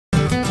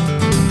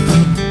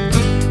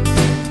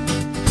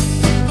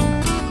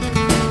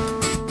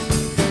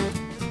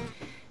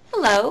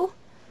Hello.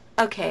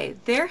 Okay,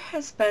 there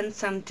has been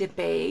some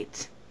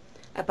debate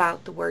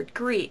about the word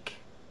Greek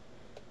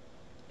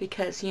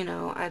because, you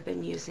know, I've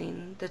been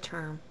using the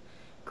term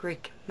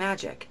Greek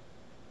magic.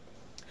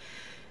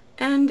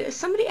 And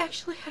somebody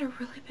actually had a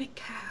really big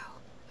cow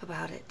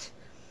about it.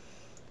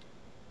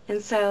 And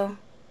so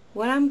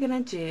what I'm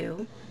going to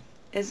do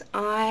is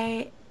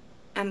I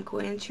am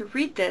going to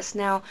read this.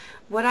 Now,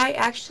 what I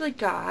actually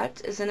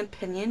got is an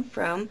opinion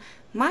from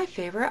my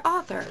favorite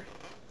author,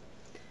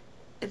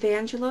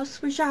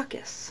 Evangelos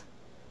Rigakis.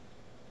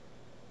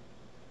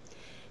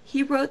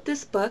 He wrote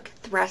this book,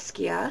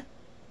 THRESKIA.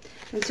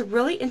 It's a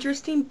really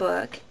interesting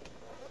book,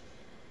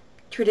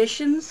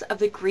 Traditions of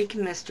the Greek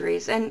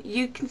Mysteries. And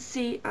you can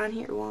see on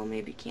here, well,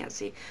 maybe you can't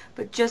see,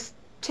 but just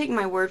take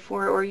my word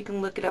for it, or you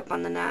can look it up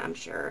on the net, I'm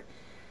sure.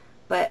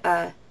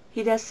 But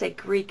he does say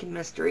Greek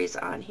mysteries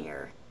on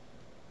here.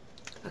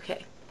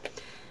 Okay.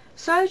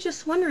 So I was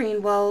just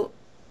wondering, well,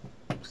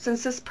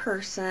 since this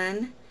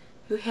person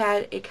who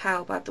had a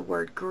cow about the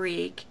word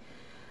Greek,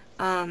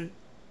 I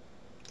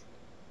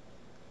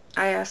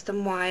asked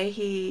him why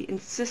he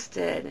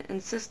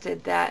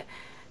insisted that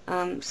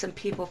some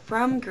people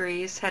from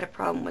Greece had a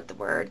problem with the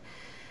word.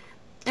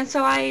 And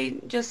so I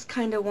just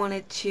kind of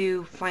wanted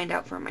to find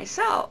out for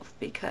myself,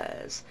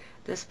 because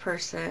this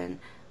person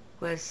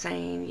was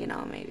saying, you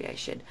know, maybe I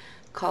should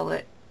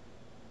call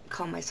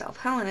myself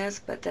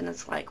Hellenist, but then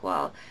it's like,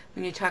 well,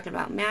 when you're talking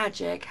about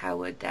magic, how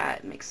would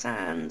that make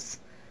sense?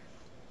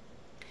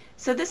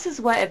 So this is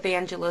what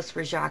Evangelos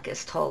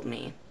Rigakis told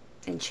me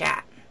in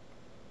chat.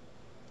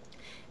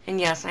 And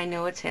yes, I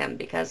know it's him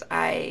because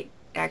I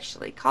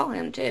actually call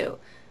him too,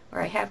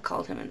 or I have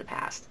called him in the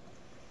past.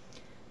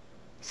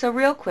 So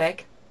real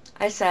quick,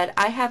 I said,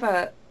 I have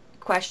a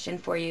question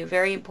for you,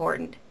 very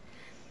important.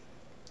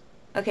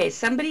 Okay,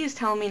 somebody is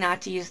telling me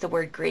not to use the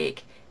word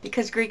Greek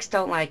because Greeks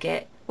don't like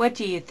it. What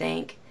do you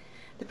think?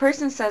 The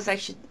person says I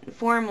should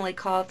formally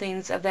call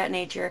things of that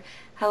nature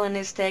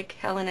Hellenistic,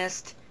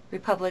 Hellenist,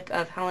 Republic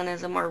of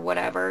Hellenism, or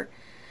whatever.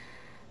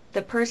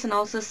 The person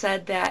also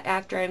said that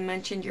after I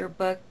mentioned your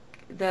book,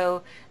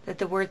 though, that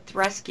the word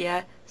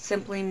THRESKIA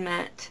simply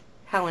meant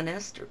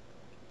Hellenist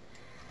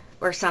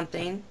or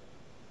something.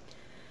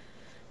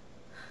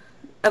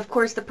 Of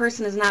course, the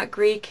person is not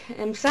Greek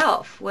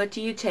himself. What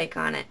do you take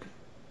on it?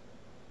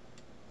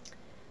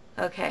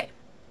 Okay.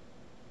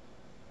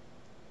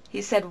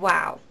 He said,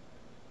 wow.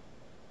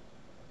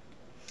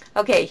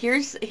 Okay,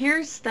 here's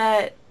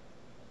the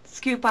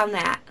scoop on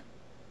that.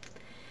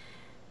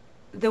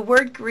 The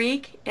word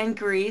Greek in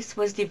Greece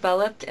was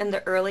developed in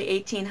the early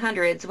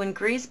 1800s when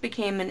Greece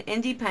became an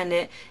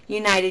independent,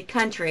 united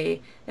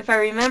country. If I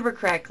remember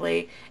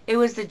correctly, it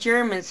was the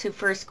Germans who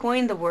first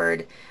coined the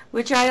word,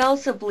 which I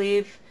also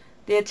believe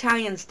the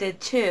Italians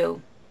did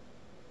too.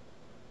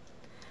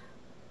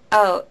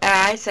 Oh,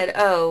 I said,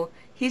 oh,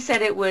 he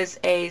said it was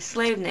a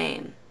slave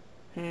name.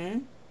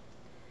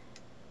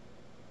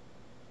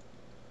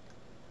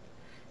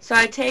 So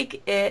I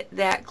take it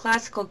that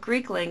classical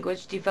Greek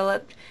language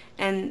developed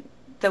and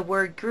the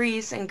word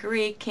Greece and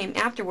Greek came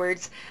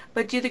afterwards,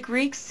 but do the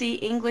Greeks see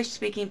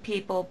English-speaking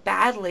people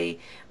badly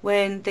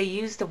when they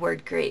use the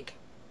word Greek?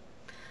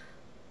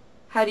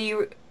 How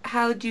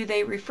do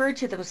they refer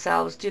to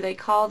themselves? Do they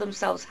call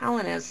themselves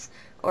Hellenists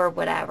or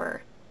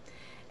whatever?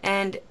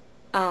 And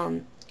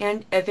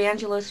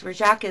Evangelos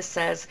Rigakis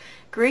says,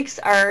 Greeks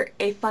are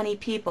a funny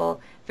people,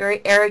 very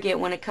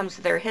arrogant when it comes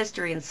to their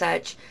history and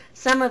such.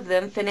 Some of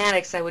them,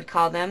 fanatics I would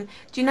call them,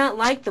 do not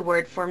like the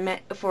word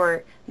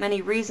for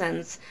many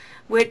reasons,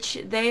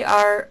 which they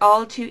are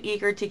all too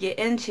eager to get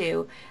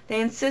into. They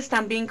insist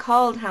on being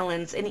called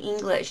Hellenes in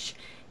English.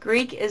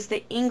 Greek is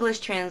the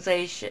English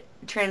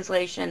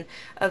translation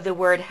of the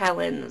word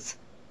Hellenes.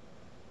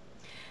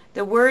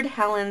 The word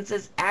Hellenes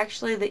is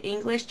actually the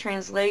English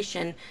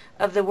translation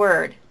of the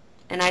word.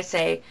 And I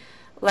say,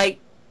 like,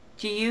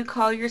 do you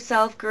call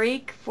yourself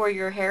Greek for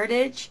your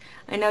heritage?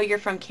 I know you're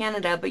from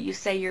Canada, but you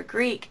say you're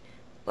Greek,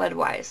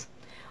 blood-wise.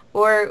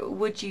 Or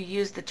would you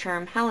use the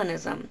term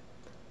Hellenism?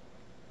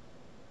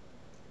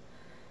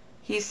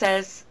 He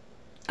says,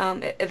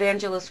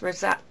 Evangelos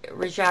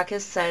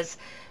Rigakis says,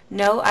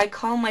 no, I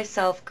call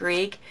myself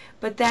Greek,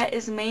 but that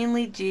is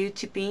mainly due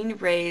to being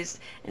raised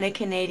in a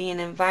Canadian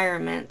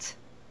environment.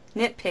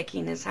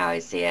 Nitpicking is how I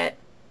see it.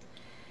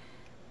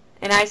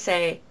 And I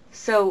say,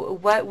 so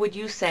what would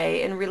you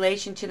say in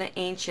relation to the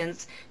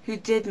ancients who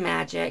did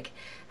magic?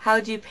 How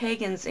do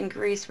pagans in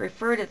Greece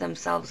refer to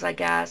themselves, I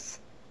guess?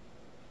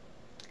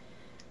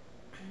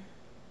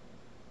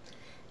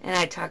 And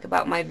I talk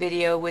about my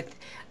video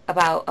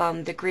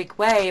about the Greek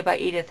Way by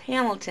Edith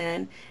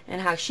Hamilton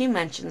and how she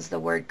mentions the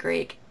word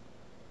Greek.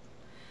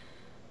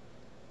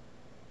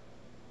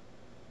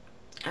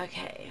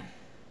 Okay.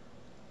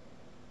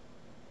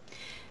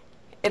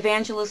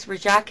 Evangelos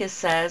Rigakis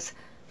says,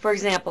 for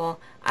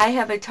example, I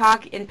have a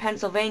talk in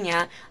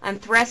Pennsylvania on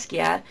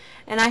THRESKIA,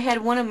 and I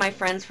had one of my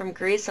friends from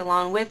Greece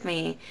along with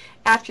me.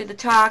 After the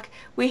talk,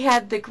 we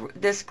had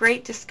this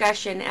great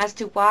discussion as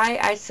to why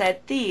I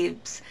said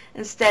Thebes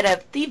instead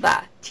of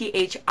Thiva,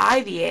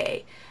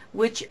 Thiva.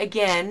 which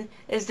again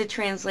is the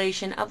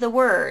translation of the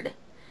word.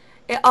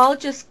 It all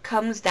just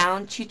comes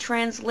down to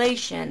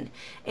translation.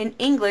 In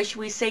English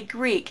we say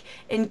Greek.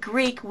 In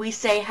Greek we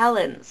say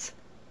Hellenes.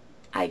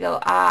 I go,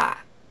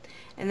 ah.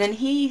 And then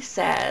he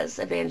says,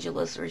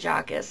 Evangelos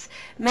Rigakis,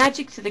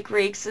 magic to the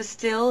Greeks is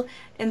still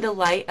in the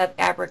light of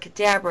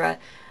abracadabra,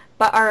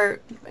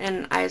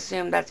 and I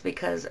assume that's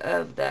because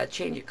of the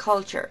change of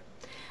culture.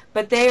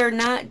 But they are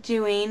not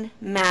doing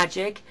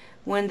magic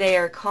when they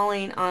are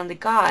calling on the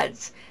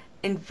gods,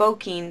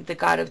 invoking the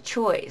god of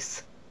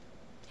choice.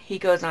 He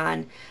goes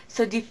on,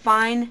 so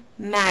define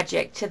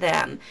magic to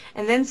them,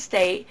 and then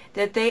state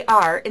that they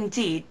are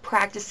indeed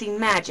practicing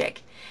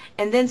magic,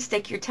 and then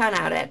stick your tongue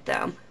out at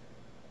them.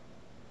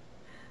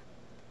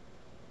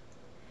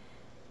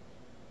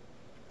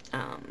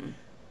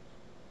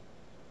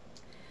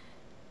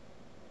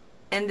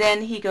 And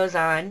then he goes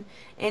on,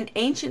 in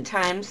ancient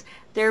times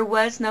there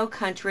was no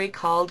country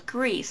called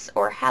Greece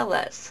or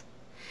Hellas.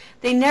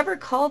 They never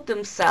called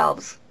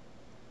themselves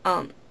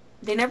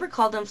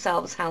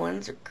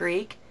Hellenes or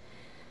Greek,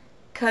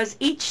 because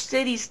each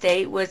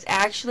city-state was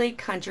actually a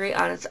country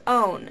on its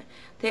own.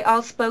 They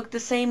all spoke the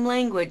same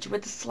language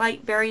with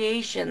slight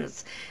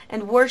variations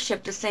and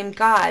worshipped the same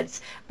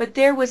gods, but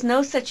there was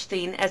no such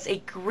thing as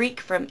a Greek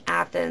from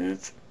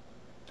Athens.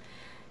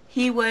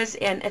 He was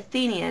an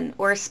Athenian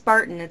or a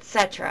Spartan,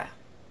 etc.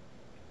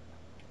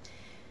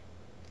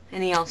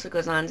 And he also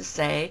goes on to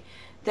say,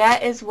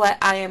 that is what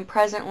I am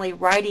presently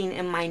writing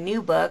in my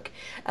new book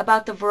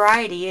about the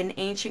variety in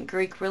ancient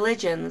Greek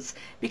religions,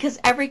 because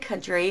every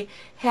country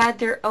had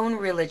their own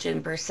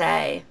religion per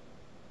se.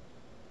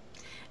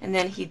 And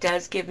then he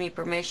does give me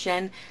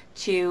permission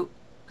to,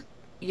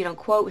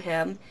 quote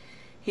him.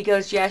 He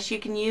goes, yes, you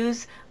can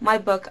use my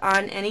book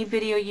on any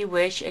video you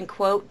wish and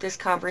quote this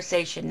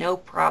conversation, no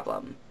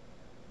problem.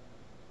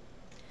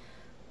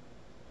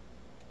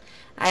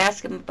 I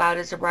asked him about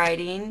his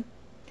writing.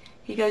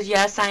 He goes,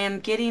 yes, I am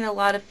getting a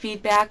lot of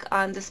feedback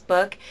on this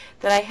book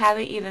that I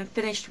haven't even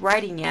finished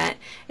writing yet.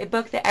 A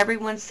book that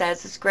everyone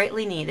says is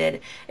greatly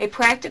needed. A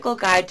practical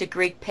guide to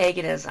Greek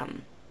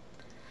paganism.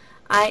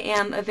 I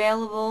am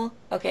available.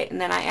 Okay, and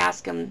then I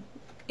ask him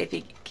if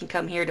he can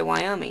come here to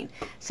Wyoming.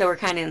 So we're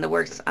kind of in the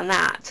works on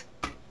that.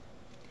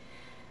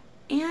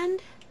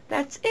 And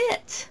that's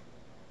it.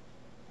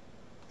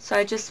 So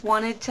I just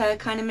wanted to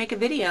kind of make a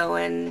video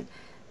and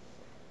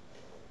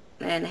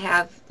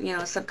have,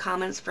 some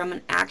comments from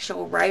an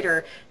actual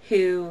writer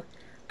who,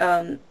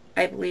 I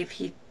believe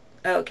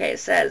it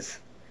says,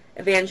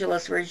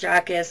 Evangelos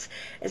Rigakis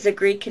is a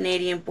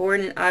Greek-Canadian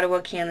born in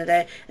Ottawa,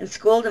 Canada, and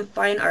schooled in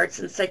fine arts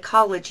and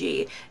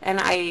psychology. And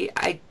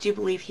I do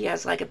believe he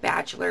has like a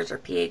bachelor's or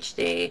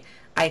PhD,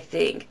 I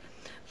think.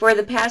 For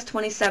the past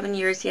 27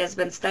 years, he has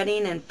been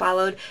studying and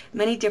followed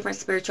many different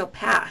spiritual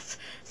paths.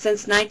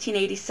 Since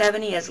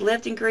 1987, he has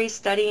lived in Greece,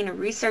 studying and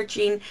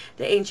researching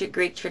the ancient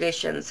Greek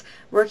traditions.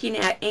 Working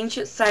at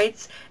ancient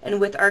sites and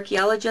with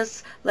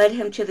archaeologists led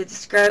him to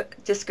the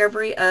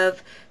discovery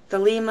of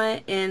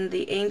thelema in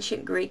the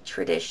ancient Greek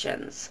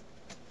traditions.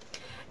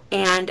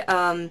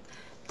 And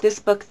this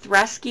book,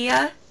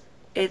 THRESKIA,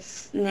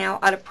 it's now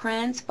out of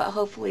print, but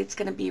hopefully it's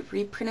going to be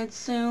reprinted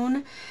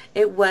soon.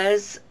 It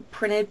was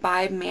printed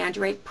by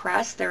Mandrake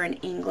Press. They're in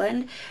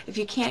England. If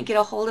you can't get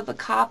a hold of a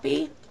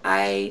copy,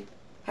 I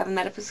have a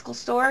metaphysical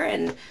store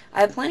and I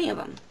have plenty of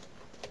them.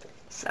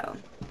 So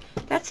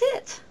that's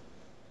it.